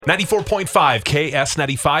94.5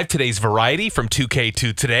 KS95, today's variety from 2K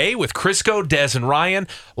to today with Crisco, Dez and Ryan.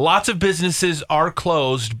 Lots of businesses are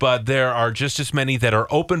closed, but there are just as many that are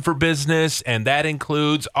open for business, and that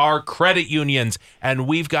includes our credit unions. And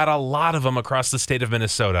we've got a lot of them across the state of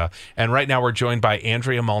Minnesota. And right now we're joined by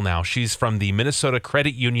Andrea Mulnow. She's from the Minnesota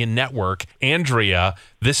Credit Union Network. Andrea,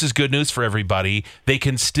 this is good news for everybody. They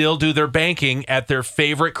can still do their banking at their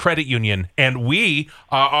favorite credit union, and we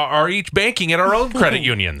are each banking at our own credit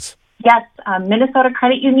union. Yes, Minnesota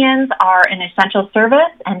credit unions are an essential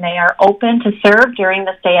service, and they are open to serve during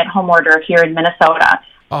the stay-at-home order here in Minnesota.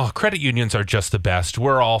 Oh, credit unions are just the best.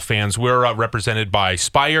 We're all fans. We're represented by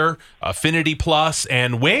Spire, Affinity Plus,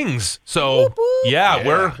 and Wings. So, whoop, whoop. Yeah,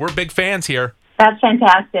 we're big fans here. That's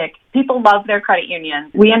fantastic. People love their credit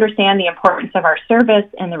unions. We understand the importance of our service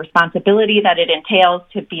and the responsibility that it entails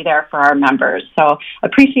to be there for our members. So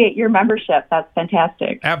appreciate your membership. That's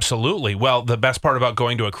fantastic. Absolutely. Well, the best part about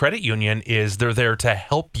going to a credit union is they're there to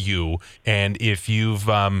help you. And if you've,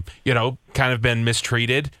 kind of been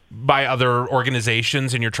mistreated by other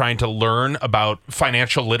organizations and you're trying to learn about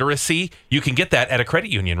financial literacy, you can get that at a credit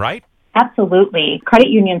union, right? Absolutely. Credit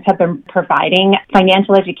unions have been providing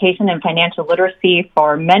financial education and financial literacy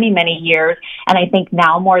for many, many years. And I think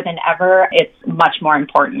now more than ever, it's much more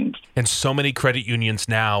important. And so many credit unions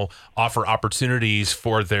now offer opportunities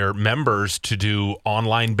for their members to do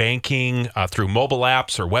online banking through mobile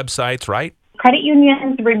apps or websites, right? Credit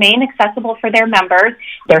unions remain accessible for their members.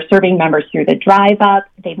 They're serving members through the drive-up.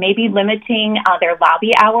 They may be limiting their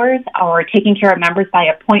lobby hours or taking care of members by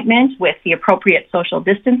appointment with the appropriate social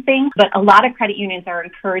distancing. But a lot of credit unions are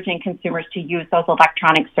encouraging consumers to use those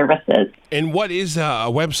electronic services. And what is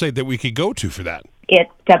a website that we could go to for that? It's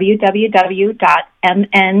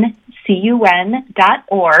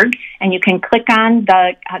www.mncun.org, and you can click on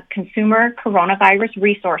the Consumer Coronavirus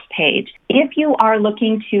Resource page. If you are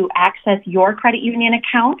looking to access your credit union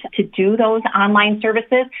account to do those online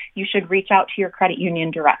services, you should reach out to your credit union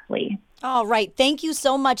directly. All right. Thank you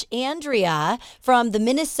so much, Andrea, from the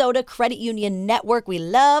Minnesota Credit Union Network. We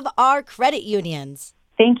love our credit unions.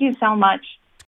 Thank you so much.